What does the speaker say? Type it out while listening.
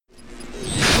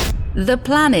The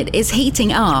planet is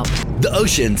heating up. The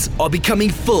oceans are becoming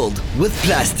filled with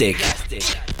plastic.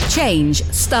 Change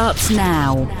starts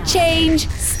now. Change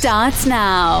starts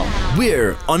now.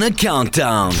 We're on a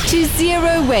countdown To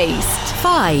zero waste.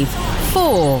 5,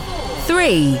 4,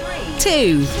 3,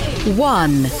 2,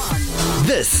 1.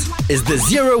 This is the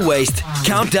Zero Waste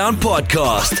Countdown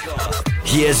Podcast.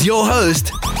 Here's your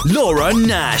host, Laura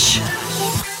Nash.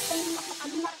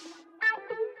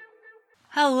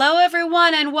 Hello,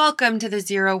 everyone, and welcome to the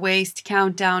Zero Waste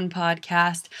Countdown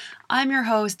Podcast. I'm your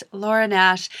host, Laura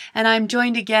Nash, and I'm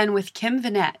joined again with Kim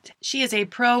Vanette. She is a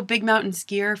pro big mountain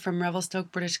skier from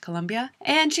Revelstoke, British Columbia,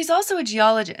 and she's also a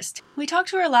geologist. We talked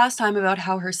to her last time about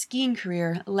how her skiing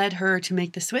career led her to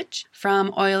make the switch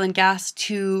from oil and gas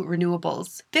to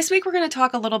renewables. This week, we're going to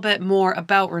talk a little bit more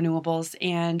about renewables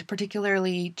and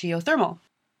particularly geothermal.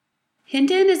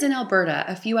 Hinton is in Alberta,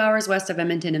 a few hours west of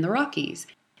Edmonton in the Rockies.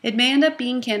 It may end up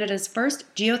being Canada's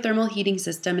first geothermal heating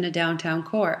system in a downtown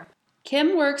core.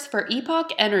 Kim works for Geothermal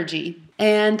Energy,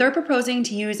 and they're proposing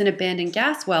to use an abandoned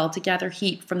gas well to gather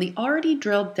heat from the already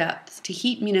drilled depths to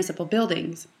heat municipal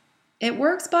buildings. It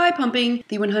works by pumping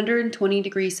the 120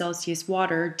 degrees Celsius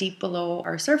water deep below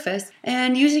our surface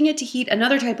and using it to heat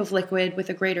another type of liquid with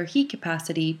a greater heat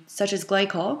capacity, such as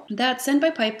glycol, that's sent by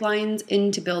pipelines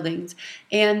into buildings,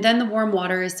 and then the warm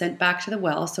water is sent back to the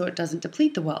well so it doesn't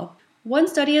deplete the well. One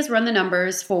study has run the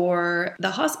numbers for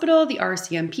the hospital, the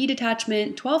RCMP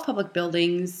detachment, 12 public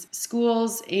buildings,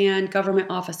 schools, and government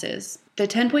offices. The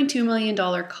 $10.2 million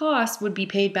cost would be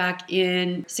paid back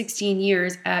in 16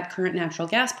 years at current natural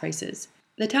gas prices.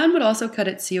 The town would also cut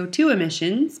its CO2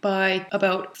 emissions by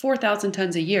about 4,000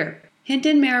 tons a year.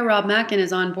 Hinton Mayor Rob Mackin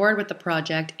is on board with the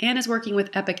project and is working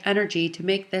with Epic Energy to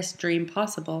make this dream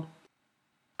possible.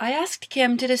 I asked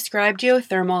Kim to describe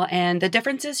geothermal and the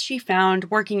differences she found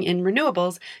working in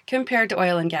renewables compared to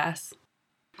oil and gas.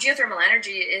 Geothermal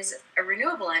energy is a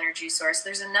renewable energy source.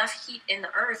 There's enough heat in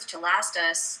the earth to last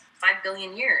us 5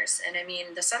 billion years. And I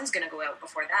mean, the sun's going to go out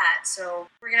before that. So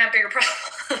we're going to have bigger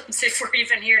problems if we're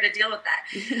even here to deal with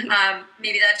that.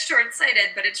 Maybe that's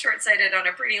short-sighted, but it's short-sighted on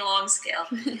a pretty long scale.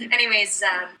 Anyways,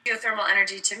 geothermal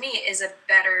energy to me is a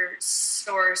better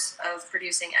source of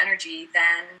producing energy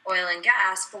than oil and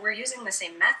gas, but we're using the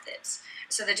same methods.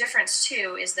 So the difference,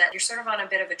 too, is that you're sort of on a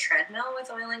bit of a treadmill with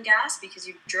oil and gas because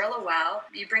you drill a well,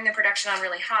 you bring the production on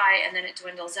really high, and then it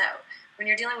dwindles out. When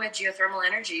you're dealing with geothermal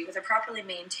energy, with a properly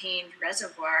maintained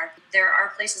reservoir, there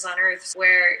are places on Earth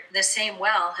where the same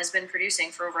well has been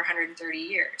producing for over 130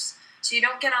 years. So you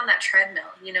don't get on that treadmill.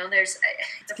 You know, there's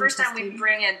the first time we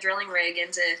bring a drilling rig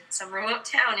into some remote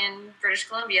town in British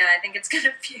Columbia, I think it's going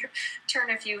to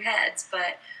turn a few heads.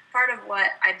 But part of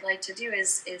what I'd like to do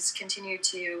is continue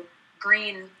to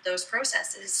green those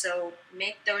processes. So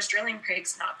make those drilling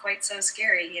rigs not quite so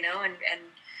scary, you know, and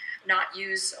not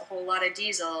use a whole lot of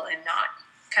diesel and not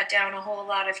cut down a whole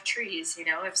lot of trees. You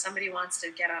know, if somebody wants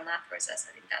to get on that process,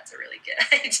 I think that's a really good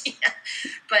idea.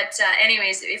 But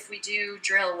anyways, if we do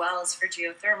drill wells for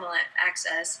geothermal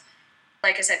access,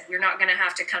 like I said, we're not going to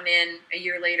have to come in a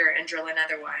year later and drill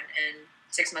another one, and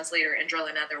 6 months later and drill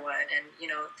another one. And, you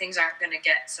know, things aren't going to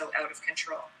get so out of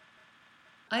control.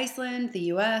 Iceland,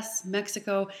 the US,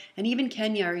 Mexico, and even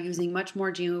Kenya are using much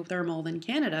more geothermal than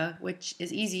Canada, which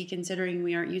is easy considering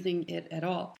we aren't using it at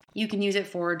all. You can use it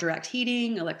for direct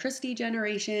heating, electricity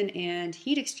generation, and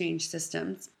heat exchange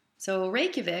systems. So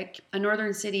Reykjavik, a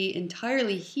northern city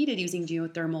entirely heated using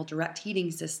geothermal direct heating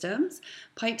systems,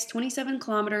 pipes 27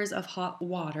 kilometers of hot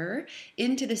water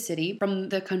into the city from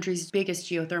the country's biggest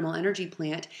geothermal energy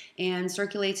plant and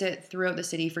circulates it throughout the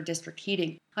city for district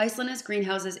heating. Iceland has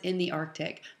greenhouses in the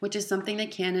Arctic, which is something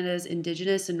that Canada's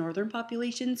Indigenous and northern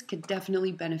populations could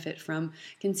definitely benefit from,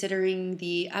 considering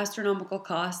the astronomical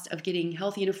cost of getting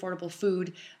healthy and affordable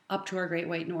food up to our Great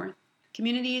White North.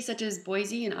 Communities such as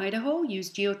Boise and Idaho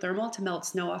use geothermal to melt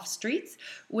snow off streets,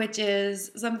 which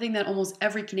is something that almost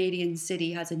every Canadian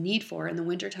city has a need for in the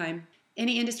wintertime.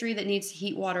 Any industry that needs to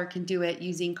heat water can do it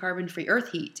using carbon-free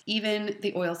earth heat, even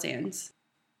the oil sands.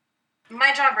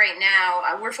 My job right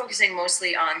now, we're focusing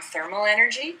mostly on thermal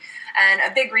energy. And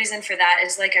a big reason for that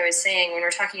is, like I was saying, when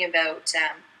we're talking about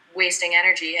wasting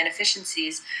energy and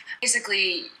efficiencies,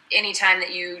 basically anytime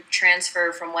that you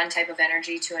transfer from one type of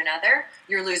energy to another,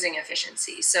 you're losing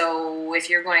efficiency. So if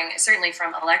you're going certainly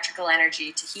from electrical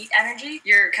energy to heat energy,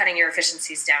 you're cutting your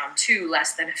efficiencies down to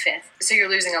less than a fifth. So you're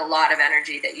losing a lot of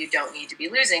energy that you don't need to be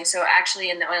losing. So actually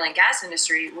in the oil and gas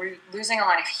industry, we're losing a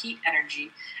lot of heat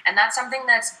energy. And that's something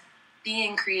that's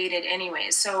being created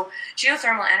anyways. So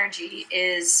geothermal energy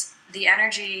is the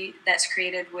energy that's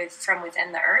created from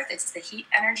within the earth. It's the heat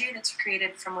energy that's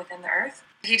created from within the earth.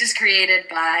 Heat is created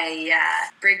by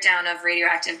breakdown of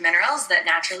radioactive minerals that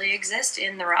naturally exist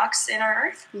in the rocks in our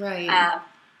Earth. Right.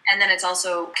 And then it's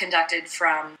also conducted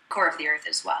from the core of the Earth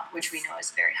as well, which we know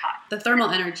is very hot. The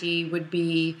thermal energy would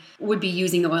be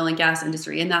using the oil and gas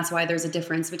industry, and that's why there's a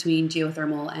difference between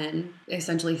geothermal and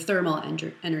essentially thermal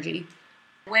energy.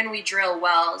 When we drill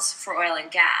wells for oil and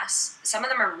gas, some of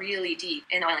them are really deep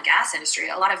in the oil and gas industry.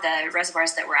 A lot of the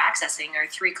reservoirs that we're accessing are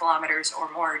 3 kilometers or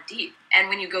more deep. And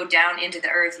when you go down into the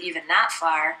earth even that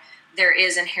far, there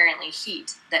is inherently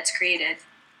heat that's created.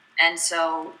 And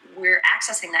so we're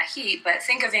accessing that heat, but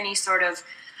think of any sort of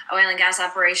oil and gas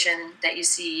operation that you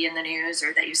see in the news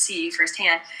or that you see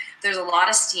firsthand. There's a lot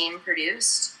of steam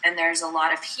produced and there's a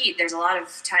lot of heat. There's a lot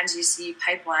of times you see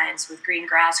pipelines with green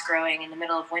grass growing in the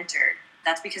middle of winter.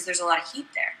 That's because there's a lot of heat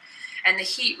there. And the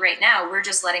heat right now, we're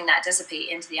just letting that dissipate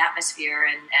into the atmosphere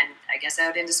and I guess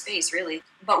out into space, really.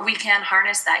 But we can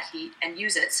harness that heat and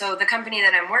use it. So the company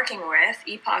that I'm working with,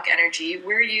 Epoch Energy,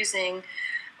 we're using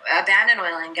abandoned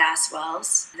oil and gas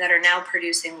wells that are now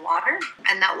producing water.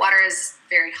 And that water is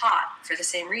very hot for the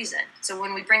same reason. So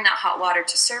when we bring that hot water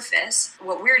to surface,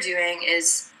 what we're doing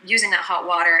is using that hot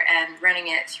water and running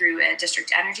it through a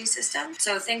district energy system.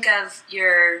 So think of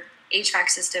your HVAC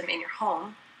system in your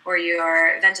home or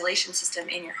your ventilation system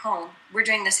in your home. We're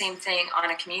doing the same thing on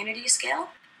a community scale.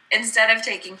 Instead of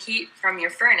taking heat from your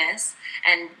furnace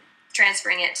and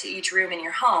transferring it to each room in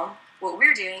your home, what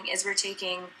we're doing is we're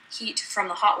taking heat from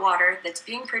the hot water that's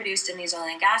being produced in these oil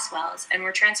and gas wells, and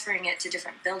we're transferring it to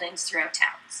different buildings throughout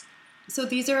towns. So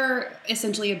these are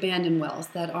essentially abandoned wells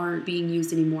that aren't being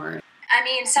used anymore. I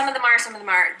mean, some of them are, some of them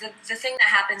aren't. The thing that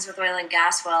happens with oil and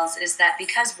gas wells is that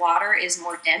because water is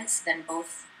more dense than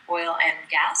both oil and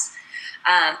gas,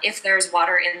 if there's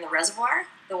water in the reservoir,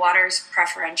 the water is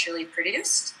preferentially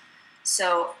produced.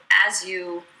 So as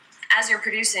you're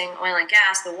producing oil and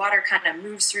gas, the water kind of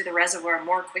moves through the reservoir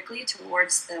more quickly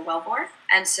towards the wellbore.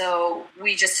 And so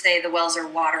we just say the wells are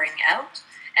watering out.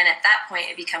 And at that point,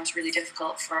 it becomes really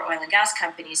difficult for oil and gas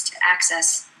companies to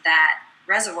access that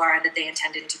reservoir that they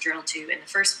intended to drill to in the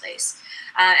first place.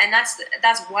 And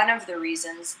that's one of the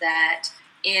reasons that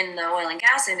in the oil and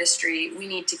gas industry, we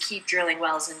need to keep drilling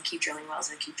wells and keep drilling wells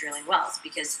and keep drilling wells,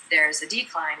 because there's a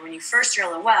decline. When you first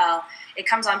drill a well, it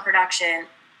comes on production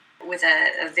with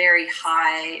a very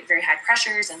high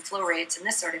pressures and flow rates and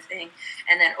this sort of thing.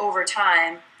 And then over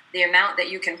time, the amount that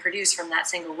you can produce from that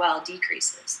single well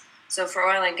decreases. So for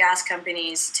oil and gas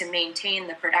companies to maintain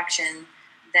the production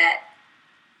that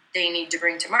they need to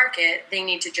bring to market, they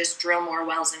need to just drill more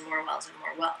wells and more wells and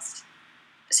more wells.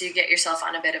 So you get yourself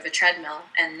on a bit of a treadmill,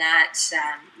 and that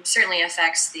certainly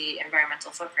affects the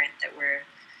environmental footprint that we're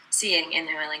seeing in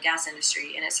the oil and gas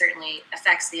industry, and it certainly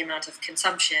affects the amount of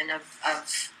consumption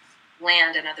of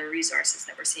land and other resources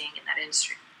that we're seeing in that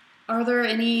industry. Are there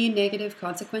any negative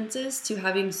consequences to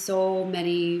having so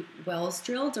many wells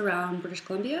drilled around British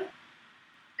Columbia?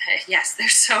 Yes,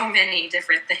 there's so many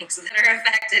different things that are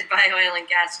affected by oil and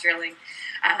gas drilling.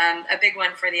 A big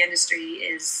one for the industry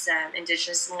is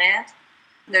Indigenous land.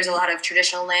 There's a lot of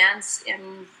traditional lands,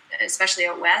 especially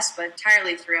out west, but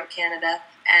entirely throughout Canada.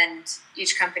 And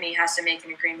each company has to make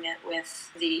an agreement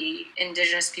with the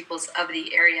Indigenous peoples of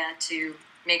the area to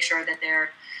make sure that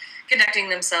they're conducting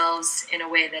themselves in a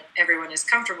way that everyone is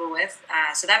comfortable with.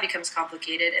 So that becomes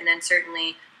complicated. And then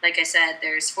certainly, like I said,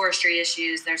 there's forestry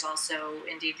issues. There's also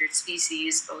endangered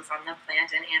species, both on the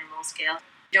plant and animal scale.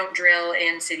 Don't drill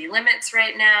in city limits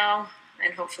right now,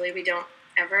 and hopefully we don't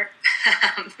ever.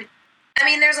 I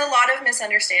mean, there's a lot of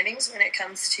misunderstandings when it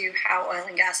comes to how oil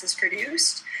and gas is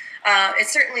produced.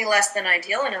 It's certainly less than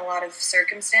ideal in a lot of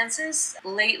circumstances.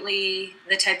 Lately,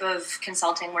 the type of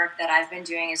consulting work that I've been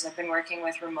doing is I've been working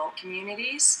with remote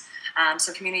communities.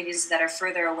 So communities that are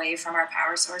further away from our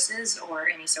power sources or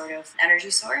any sort of energy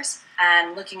source,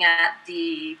 and looking at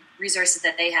the resources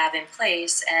that they have in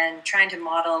place and trying to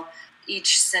model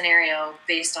each scenario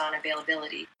based on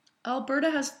availability. Alberta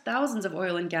has thousands of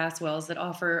oil and gas wells that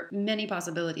offer many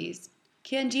possibilities.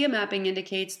 CAN geomapping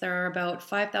indicates there are about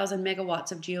 5,000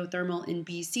 megawatts of geothermal in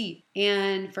BC.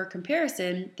 And for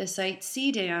comparison, the Site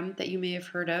C dam that you may have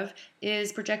heard of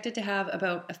is projected to have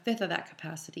about a fifth of that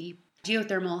capacity.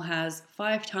 Geothermal has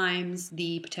 5 times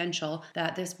the potential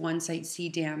that this one Site C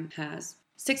dam has.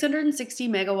 660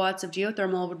 megawatts of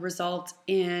geothermal would result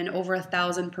in over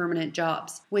 1,000 permanent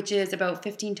jobs, which is about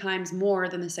 15 times more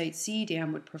than the Site C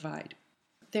dam would provide.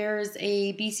 There's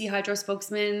a BC Hydro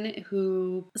spokesman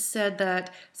who said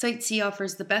that Site C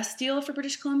offers the best deal for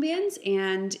British Columbians,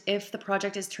 and if the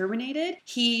project is terminated,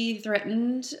 he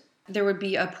threatened there would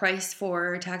be a price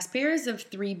for taxpayers of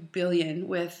 $3 billion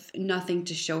with nothing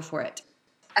to show for it.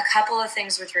 A couple of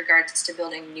things with regards to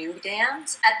building new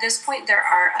dams. At this point, there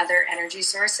are other energy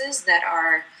sources that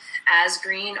are as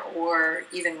green or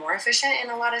even more efficient in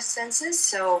a lot of senses.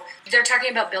 So they're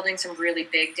talking about building some really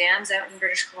big dams out in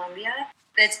British Columbia.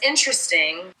 It's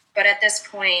interesting, but at this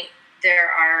point, there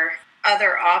are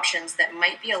other options that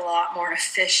might be a lot more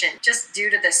efficient just due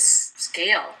to the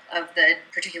scale of the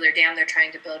particular dam they're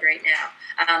trying to build right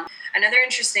now. Another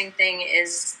interesting thing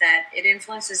is that it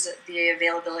influences the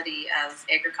availability of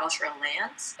agricultural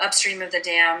lands. Upstream of the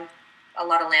dam, a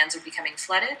lot of lands are becoming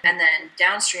flooded, and then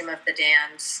downstream of the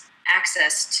dams,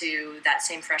 access to that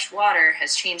same fresh water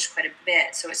has changed quite a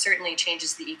bit. So it certainly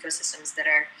changes the ecosystems that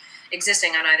are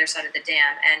existing on either side of the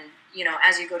dam. And,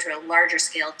 as you go to a larger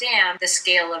scale dam, the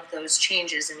scale of those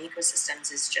changes in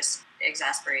ecosystems is just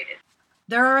exasperated.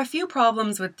 There are a few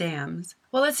problems with dams.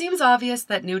 While it seems obvious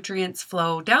that nutrients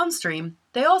flow downstream,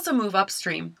 they also move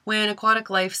upstream when aquatic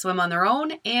life swim on their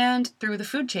own and through the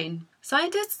food chain.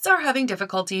 Scientists are having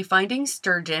difficulty finding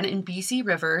sturgeon in BC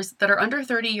rivers that are under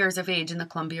 30 years of age in the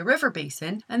Columbia River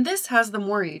Basin, and this has them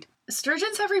worried.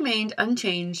 Sturgeons have remained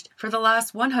unchanged for the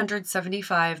last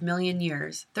 175 million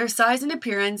years. Their size and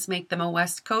appearance make them a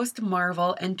West Coast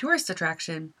marvel and tourist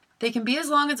attraction. They can be as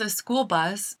long as a school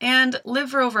bus and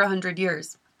live for over 100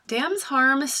 years. Dams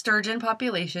harm sturgeon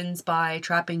populations by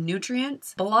trapping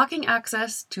nutrients, blocking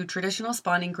access to traditional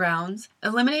spawning grounds,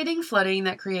 eliminating flooding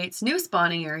that creates new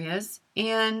spawning areas,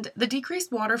 and the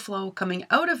decreased water flow coming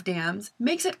out of dams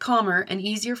makes it calmer and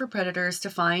easier for predators to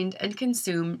find and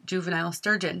consume juvenile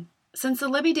sturgeon. Since the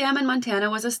Libby Dam in Montana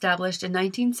was established in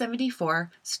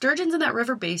 1974, sturgeons in that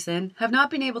river basin have not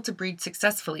been able to breed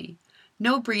successfully.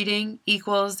 No breeding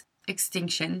equals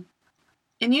extinction.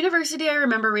 In university, I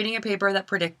remember reading a paper that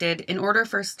predicted in order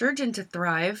for sturgeon to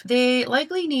thrive, they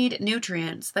likely need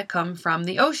nutrients that come from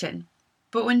the ocean.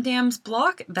 But when dams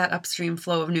block that upstream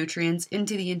flow of nutrients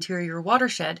into the interior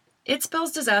watershed, it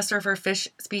spells disaster for fish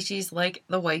species like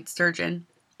the white sturgeon.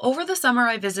 Over the summer,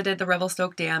 I visited the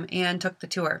Revelstoke Dam and took the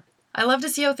tour. I love to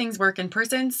see how things work in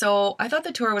person, so I thought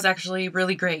the tour was actually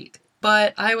really great.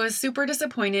 But I was super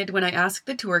disappointed when I asked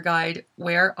the tour guide,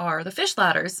 where are the fish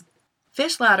ladders?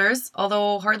 Fish ladders,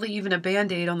 although hardly even a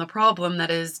band-aid on the problem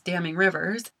that is damming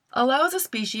rivers, allows a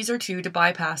species or two to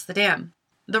bypass the dam.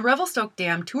 The Revelstoke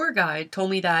Dam tour guide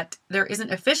told me that there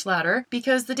isn't a fish ladder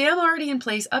because the dam already in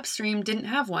place upstream didn't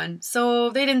have one, so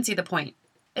they didn't see the point.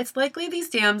 It's likely these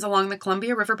dams along the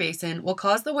Columbia River Basin will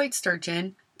cause the white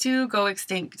sturgeon to go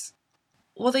extinct.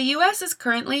 While the U.S. is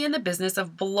currently in the business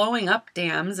of blowing up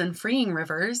dams and freeing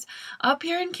rivers, up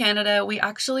here in Canada we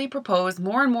actually propose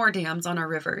more and more dams on our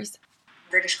rivers.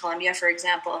 British Columbia, for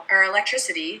example, our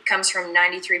electricity comes from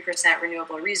 93%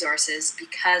 renewable resources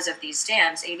because of these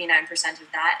dams. 89% of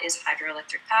that is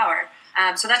hydroelectric power.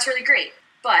 So that's really great.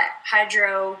 But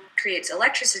hydro creates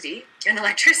electricity, and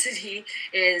electricity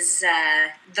is,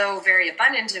 though very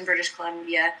abundant in British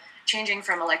Columbia, changing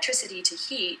from electricity to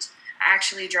heat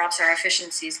actually drops our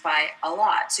efficiencies by a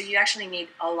lot. So you actually need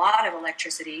a lot of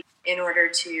electricity in order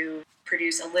to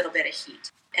produce a little bit of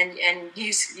heat. And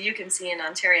you can see in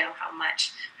Ontario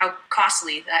how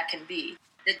costly that can be.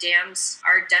 The dams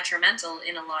are detrimental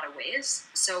in a lot of ways.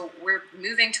 So we're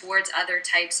moving towards other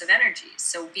types of energy.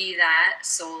 So be that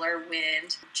solar,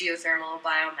 wind, geothermal,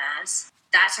 biomass,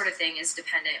 that sort of thing is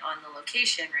dependent on the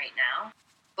location right now.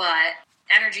 But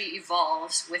energy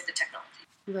evolves with the technology.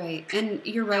 Right. And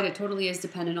you're right, it totally is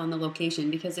dependent on the location,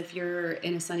 because if you're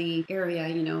in a sunny area,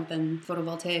 then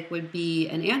photovoltaic would be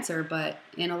an answer. But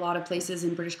in a lot of places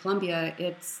in British Columbia,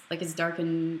 it's dark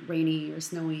and rainy or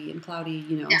snowy and cloudy,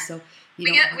 Yeah. So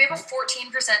we have a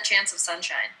 14% chance of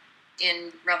sunshine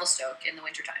in Revelstoke in the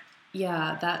wintertime.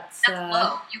 Yeah, that's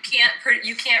low.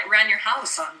 You can't run your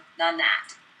house on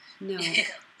that. No.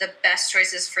 The best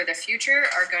choices for the future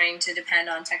are going to depend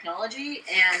on technology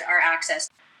and our access.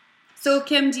 So,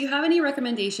 Kim, do you have any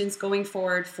recommendations going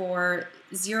forward for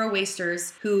zero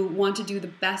wasters who want to do the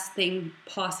best thing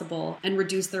possible and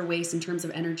reduce their waste in terms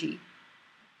of energy?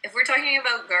 If we're talking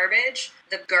about garbage,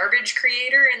 the garbage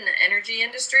creator in the energy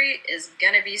industry is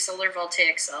going to be solar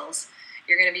voltaic cells.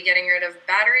 You're going to be getting rid of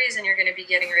batteries and you're going to be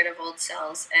getting rid of old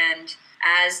cells. And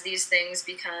as these things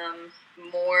become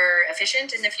more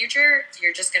efficient in the future,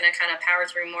 you're just going to kind of power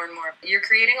through more and more. You're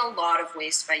creating a lot of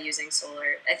waste by using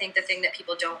solar. I think the thing that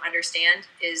people don't understand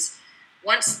is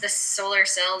once the solar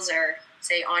cells are,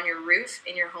 say, on your roof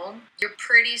in your home, you're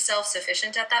pretty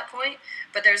self-sufficient at that point,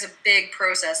 but there's a big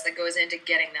process that goes into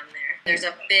getting them there. There's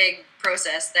a big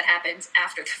process that happens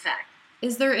after the fact.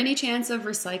 Is there any chance of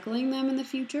recycling them in the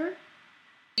future?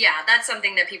 Yeah, that's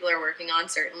something that people are working on,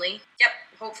 certainly. Yep,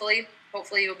 hopefully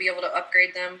you'll be able to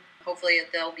upgrade them hopefully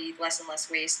there'll be less and less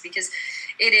waste, because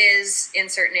it is, in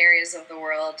certain areas of the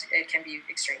world, it can be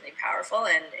extremely powerful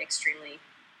and extremely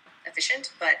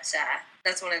efficient, but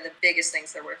that's one of the biggest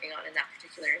things they're working on in that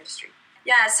particular industry.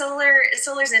 Yeah,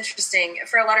 solar's interesting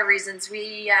for a lot of reasons.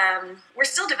 We're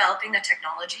still developing the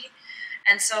technology,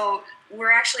 and so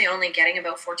we're actually only getting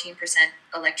about 14%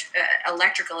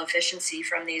 electrical efficiency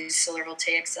from these solar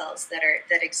voltaic cells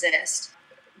that exist.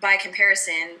 By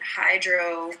comparison,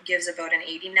 hydro gives about an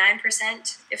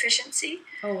 89% efficiency.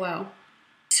 Oh, wow.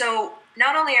 So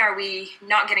not only are we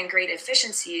not getting great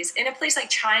efficiencies, in a place like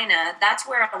China, that's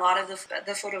where a lot of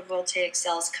the photovoltaic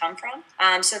cells come from.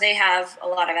 So they have a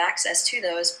lot of access to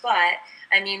those. But,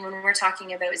 I mean, when we're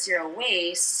talking about zero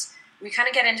waste, we kind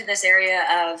of get into this area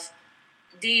of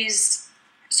these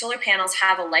solar panels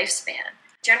have a lifespan,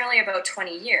 generally about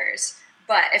 20 years.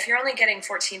 But if you're only getting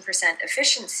 14%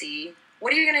 efficiency,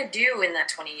 what are you going to do in that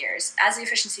 20 years? As the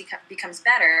efficiency becomes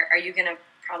better, are you going to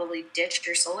probably ditch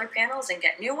your solar panels and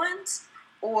get new ones?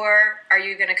 Or are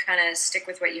you going to kind of stick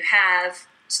with what you have,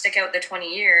 stick out the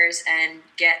 20 years and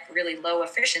get really low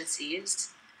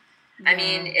efficiencies? Yeah. I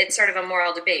mean, it's sort of a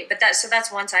moral debate, but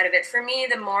that's one side of it. For me,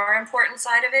 the more important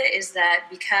side of it is that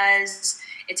because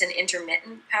it's an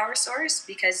intermittent power source,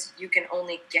 because you can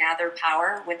only gather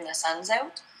power when the sun's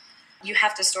out, you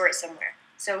have to store it somewhere.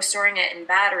 So storing it in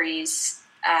batteries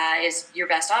is your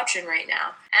best option right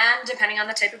now. And depending on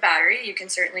the type of battery, you can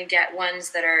certainly get ones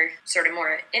that are sort of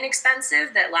more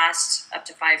inexpensive that last up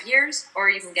to 5 years, or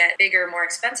you can get bigger, more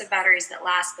expensive batteries that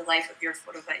last the life of your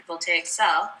photovoltaic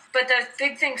cell. But the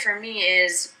big thing for me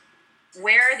is,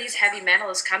 where are these heavy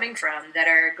metals coming from that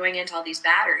are going into all these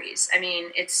batteries? I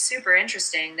mean, it's super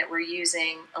interesting that we're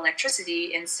using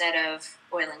electricity instead of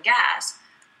oil and gas,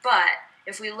 but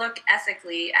if we look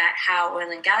ethically at how oil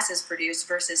and gas is produced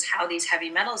versus how these heavy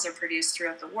metals are produced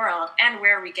throughout the world, and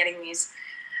where are we getting these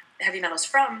heavy metals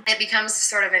from, it becomes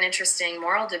sort of an interesting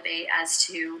moral debate as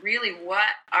to really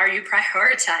what are you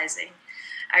prioritizing?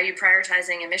 Are you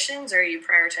prioritizing emissions, or are you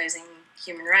prioritizing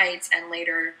human rights and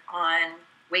later on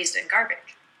waste and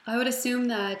garbage? I would assume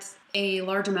that a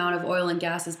large amount of oil and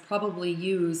gas is probably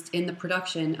used in the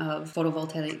production of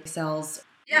photovoltaic cells.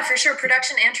 Yeah, for sure.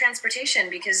 Production and transportation,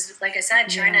 because like I said,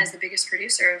 China is the biggest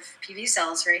producer of PV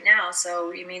cells right now.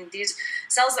 So, I mean, these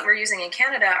cells that we're using in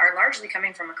Canada are largely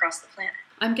coming from across the planet.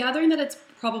 I'm gathering that it's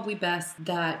probably best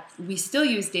that we still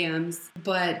use dams,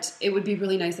 but it would be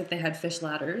really nice if they had fish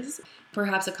ladders,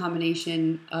 perhaps a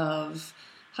combination of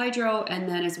hydro and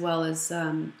then as well as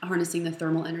harnessing the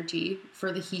thermal energy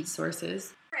for the heat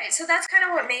sources. Right, so that's kind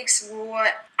of what makes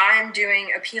what I'm doing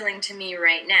appealing to me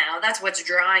right now. That's what's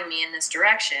drawing me in this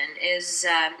direction, is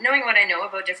knowing what I know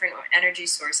about different energy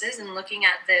sources and looking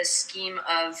at the scheme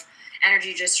of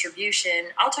energy distribution.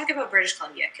 I'll talk about British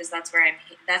Columbia because that's where I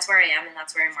am, and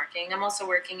that's where I'm working. I'm also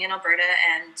working in Alberta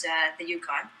and the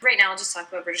Yukon. Right now, I'll just talk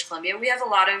about British Columbia. We have a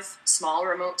lot of small,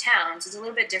 remote towns. It's a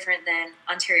little bit different than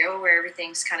Ontario, where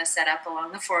everything's kind of set up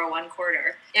along the 401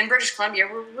 corridor. In British Columbia,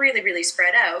 we're really, really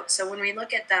spread out. So when we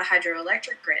look at the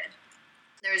hydroelectric grid,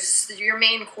 there's your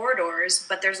main corridors,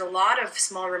 but there's a lot of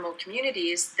small, remote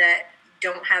communities that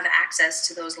don't have access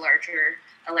to those larger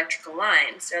electrical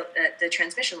lines, so the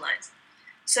transmission lines.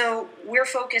 So we're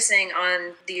focusing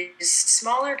on these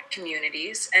smaller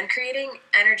communities, and creating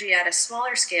energy at a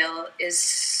smaller scale is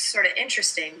sort of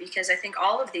interesting, because I think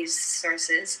all of these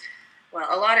sources, well,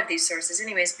 a lot of these sources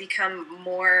anyways, become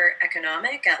more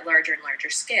economic at larger and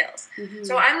larger scales. Mm-hmm.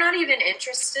 So I'm not even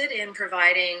interested in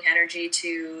providing energy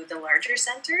to the larger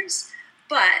centers,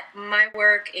 but my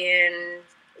work in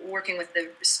working with the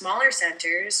smaller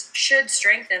centers should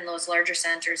strengthen those larger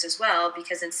centers as well,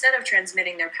 because instead of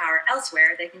transmitting their power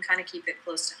elsewhere, they can kind of keep it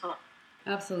close to home.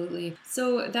 Absolutely.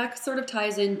 So that sort of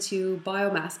ties into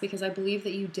biomass, because I believe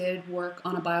that you did work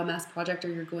on a biomass project, or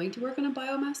you're going to work on a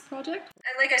biomass project.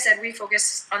 Like I said, we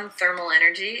focus on thermal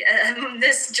energy.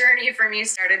 This journey for me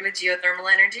started with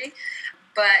geothermal energy,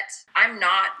 but I'm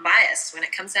not biased when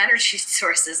it comes to energy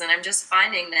sources, and I'm just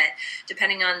finding that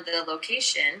depending on the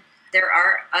location, there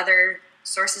are other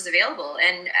sources available.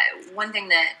 And one thing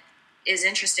that is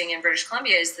interesting in British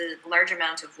Columbia is the large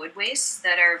amount of wood waste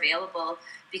that are available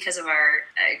because of our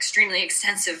extremely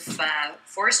extensive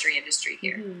forestry industry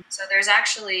here. Mm-hmm. So there's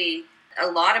actually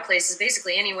a lot of places,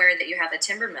 basically anywhere that you have a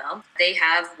timber mill, they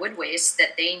have wood waste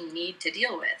that they need to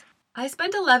deal with. I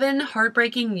spent 11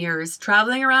 heartbreaking years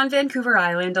traveling around Vancouver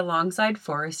Island alongside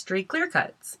forestry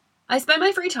clear-cuts. I spent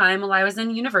my free time while I was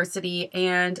in university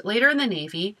and later in the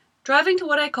Navy driving to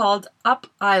what I called Up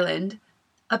Island,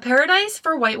 a paradise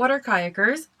for whitewater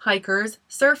kayakers, hikers,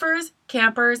 surfers,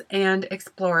 campers, and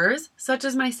explorers such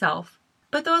as myself.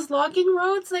 But those logging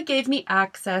roads that gave me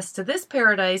access to this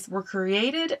paradise were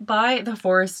created by the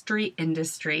forestry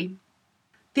industry.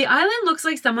 The island looks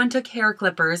like someone took hair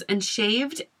clippers and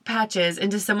shaved patches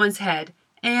into someone's head,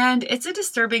 and it's a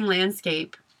disturbing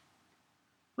landscape.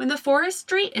 When the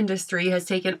forestry industry has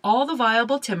taken all the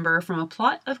viable timber from a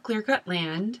plot of clear-cut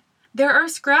land, there are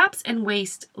scraps and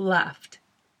waste left.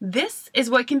 This is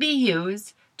what can be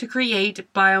used to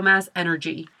create biomass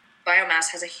energy.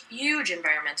 Biomass has a huge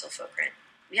environmental footprint.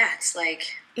 Yeah, it's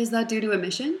like... Is that due to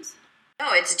emissions? No,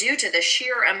 it's due to the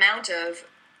sheer amount of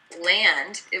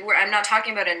land. I'm not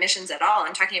talking about emissions at all.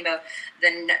 I'm talking about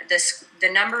the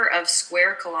number of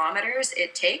square kilometers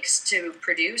it takes to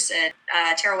produce a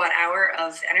terawatt hour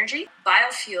of energy.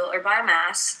 Biofuel or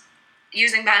biomass,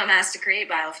 using biomass to create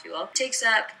biofuel, takes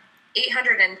up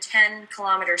 810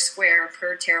 kilometers square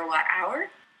per terawatt hour.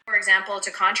 For example,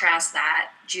 to contrast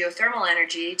that, geothermal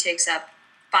energy takes up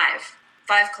 5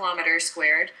 kilometers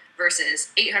squared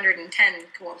versus 810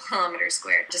 kilometers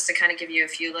squared, just to kind of give you a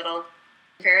few little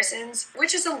comparisons,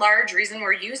 which is a large reason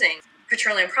we're using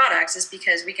petroleum products, is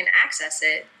because we can access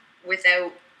it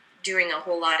without doing a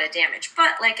whole lot of damage.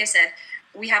 But like I said,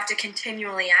 we have to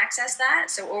continually access that.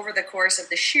 So over the course of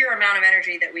the sheer amount of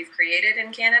energy that we've created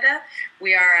in Canada,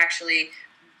 we are actually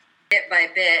bit by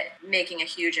bit making a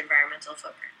huge environmental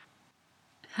footprint.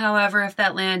 However, if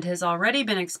that land has already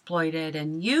been exploited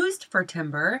and used for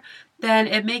timber, then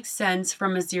it makes sense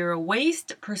from a zero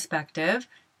waste perspective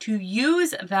to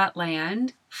use that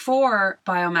land for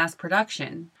biomass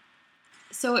production.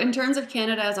 So in terms of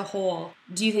Canada as a whole,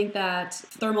 do you think that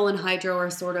thermal and hydro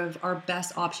are sort of our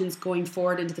best options going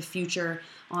forward into the future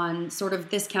on sort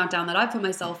of this countdown that I've put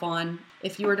myself on?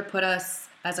 If you were to put us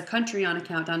as a country on a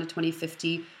countdown to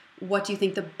 2050, what do you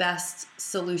think the best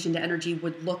solution to energy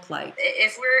would look like?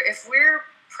 If we're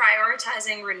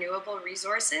prioritizing renewable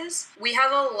resources, we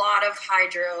have a lot of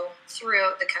hydro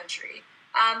throughout the country.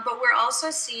 But we're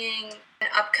also seeing an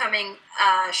upcoming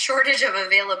shortage of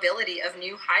availability of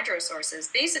new hydro sources.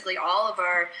 Basically, all of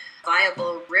our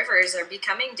viable rivers are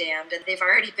becoming dammed and they've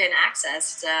already been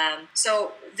accessed.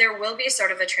 So there will be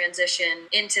sort of a transition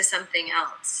into something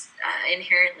else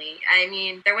inherently. I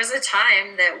mean, there was a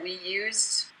time that we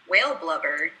used whale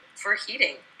blubber for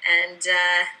heating. And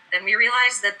then we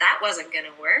realized that that wasn't going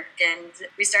to work, and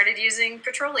we started using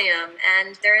petroleum,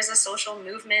 and there is a social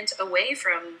movement away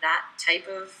from that type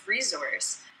of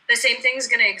resource. The same thing is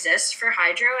going to exist for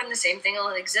hydro, and the same thing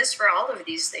will exist for all of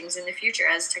these things in the future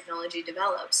as technology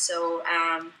develops. So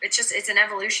it's an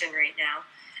evolution right now,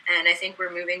 and I think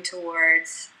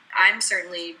I'm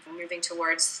certainly moving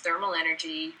towards thermal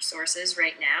energy sources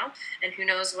right now, and who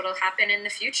knows what will happen in the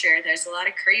future. There's a lot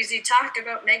of crazy talk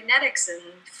about magnetics and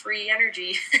free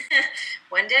energy.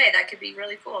 One day that could be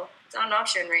really cool. It's not an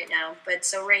option right now, but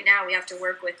so right now we have to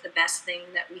work with the best thing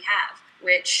that we have,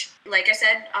 which, like I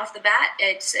said off the bat,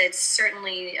 it's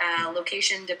certainly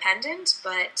location dependent,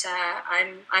 but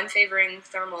I'm favoring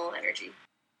thermal energy.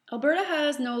 Alberta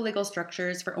has no legal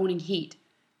structures for owning heat.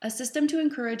 A system to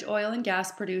encourage oil and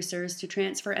gas producers to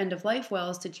transfer end-of-life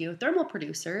wells to geothermal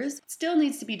producers still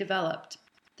needs to be developed.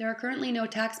 There are currently no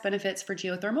tax benefits for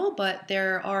geothermal, but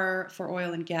there are for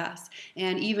oil and gas,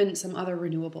 and even some other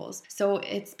renewables. So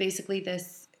it's basically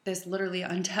this literally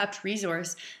untapped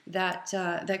resource that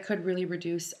could really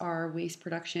reduce our waste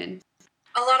production.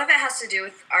 A lot of it has to do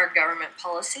with our government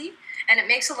policy, and it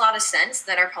makes a lot of sense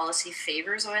that our policy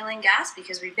favors oil and gas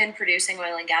because we've been producing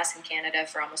oil and gas in Canada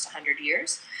for almost 100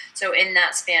 years. So in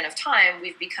that span of time,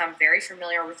 we've become very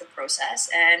familiar with the process,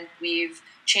 and we've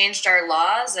changed our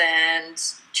laws and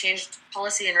changed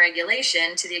policy and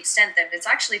regulation to the extent that it's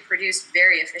actually produced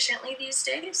very efficiently these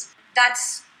days.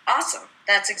 That's awesome.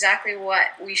 That's exactly what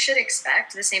we should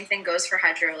expect. The same thing goes for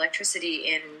hydroelectricity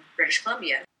in British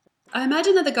Columbia. I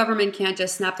imagine that the government can't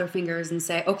just snap their fingers and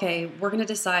say, okay, we're going to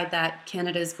decide that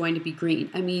Canada is going to be green.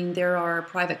 I mean, there are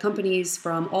private companies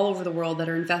from all over the world that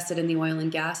are invested in the oil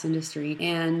and gas industry.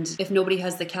 And if nobody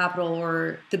has the capital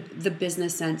or the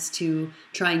business sense to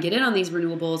try and get in on these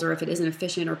renewables, or if it isn't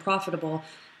efficient or profitable,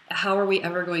 how are we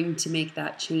ever going to make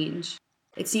that change?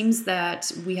 It seems that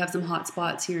we have some hot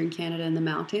spots here in Canada in the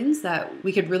mountains that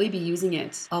we could really be using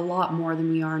it a lot more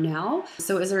than we are now.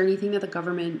 So is there anything that the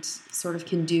government sort of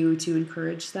can do to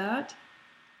encourage that?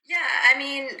 Yeah, I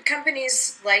mean,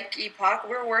 companies like EPOC,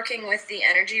 we're working with the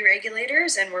energy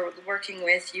regulators and we're working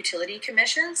with utility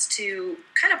commissions to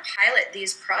kind of pilot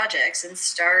these projects and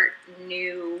start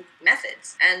new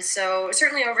methods. And so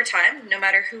certainly over time, no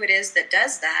matter who it is that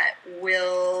does that,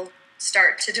 we'll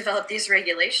start to develop these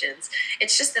regulations.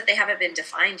 It's just that they haven't been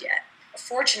defined yet.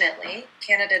 Fortunately,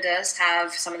 Canada does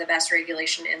have some of the best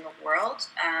regulation in the world.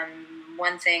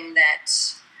 one thing that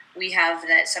we have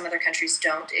that some other countries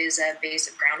don't is a base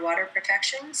of groundwater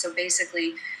protection. So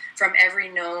basically, from every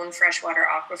known freshwater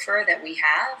aquifer that we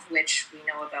have, which we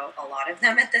know about a lot of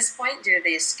them at this point due to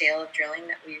the scale of drilling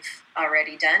that we've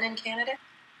already done in Canada,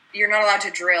 you're not allowed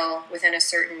to drill within a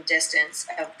certain distance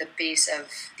of the base of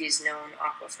these known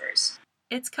aquifers.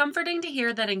 It's comforting to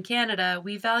hear that in Canada,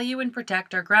 we value and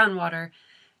protect our groundwater,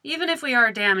 even if we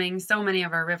are damming so many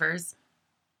of our rivers.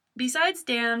 Besides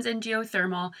dams and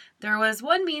geothermal, there was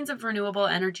one means of renewable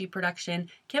energy production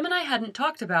Kim and I hadn't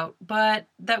talked about, but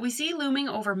that we see looming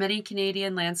over many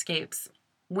Canadian landscapes: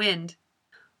 wind.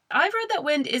 I've read that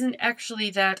wind isn't actually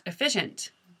that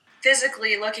efficient.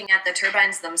 Physically looking at the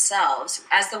turbines themselves,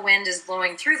 as the wind is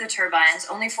blowing through the turbines,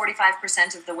 only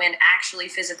 45% of the wind actually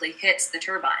physically hits the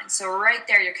turbine. So right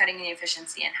there, you're cutting the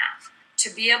efficiency in half. To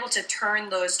be able to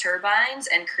turn those turbines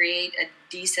and create a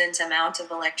decent amount of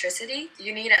electricity,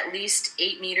 you need at least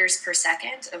 8 meters per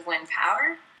second of wind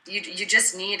power. You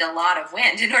just need a lot of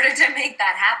wind in order to make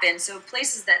that happen. So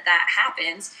places that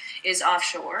happens is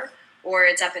offshore, or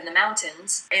it's up in the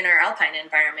mountains in our alpine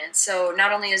environment. So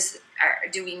not only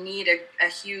do we need a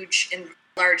huge and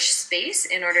large space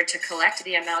in order to collect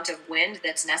the amount of wind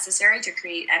that's necessary to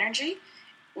create energy,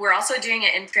 we're also doing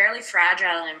it in fairly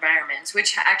fragile environments,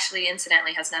 which actually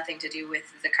incidentally has nothing to do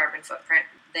with the carbon footprint,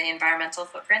 the environmental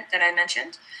footprint that I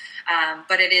mentioned.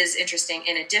 But it is interesting,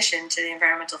 in addition to the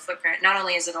environmental footprint, not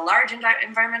only is it a large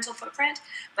environmental footprint,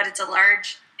 but it's a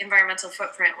large environmental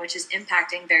footprint which is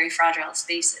impacting very fragile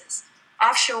spaces.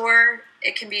 Offshore,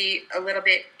 it can be a little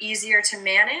bit easier to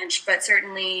manage, but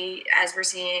certainly, as we're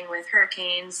seeing with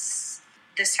hurricanes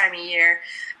this time of year,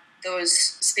 those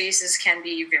spaces can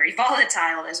be very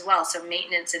volatile as well. So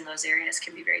maintenance in those areas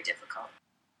can be very difficult.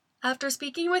 After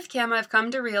speaking with Kim, I've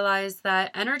come to realize that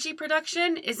energy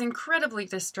production is incredibly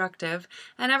destructive,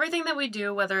 and everything that we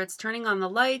do, whether it's turning on the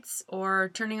lights or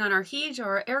turning on our heat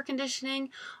or air conditioning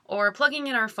or plugging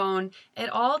in our phone, it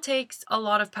all takes a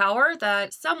lot of power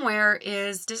that somewhere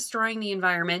is destroying the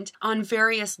environment on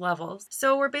various levels.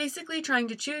 So we're basically trying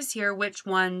to choose here which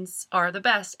ones are the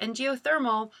best, and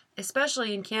geothermal,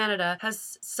 especially in Canada,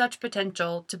 has such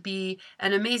potential to be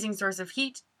an amazing source of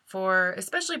heat for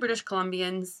especially British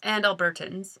Columbians and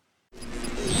Albertans.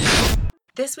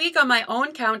 This week on my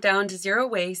own countdown to zero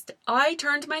waste, I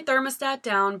turned my thermostat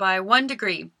down by 1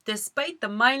 degree, despite the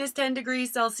minus 10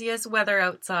 degrees Celsius weather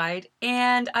outside,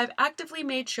 and I've actively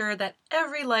made sure that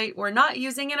every light we're not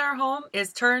using in our home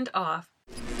is turned off.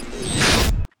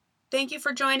 Thank you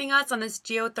for joining us on this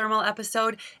geothermal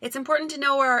episode. It's important to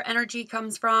know where our energy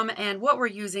comes from and what we're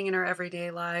using in our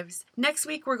everyday lives. Next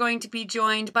week, we're going to be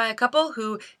joined by a couple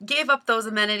who gave up those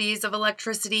amenities of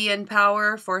electricity and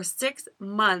power for 6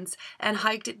 months and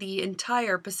hiked the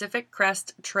entire Pacific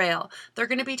Crest Trail. They're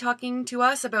going to be talking to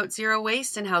us about zero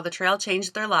waste and how the trail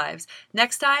changed their lives.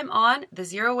 Next time on the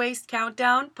Zero Waste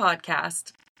Countdown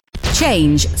podcast.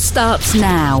 Change starts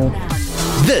now.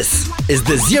 This is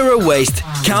the Zero Waste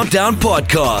Countdown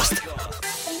Podcast.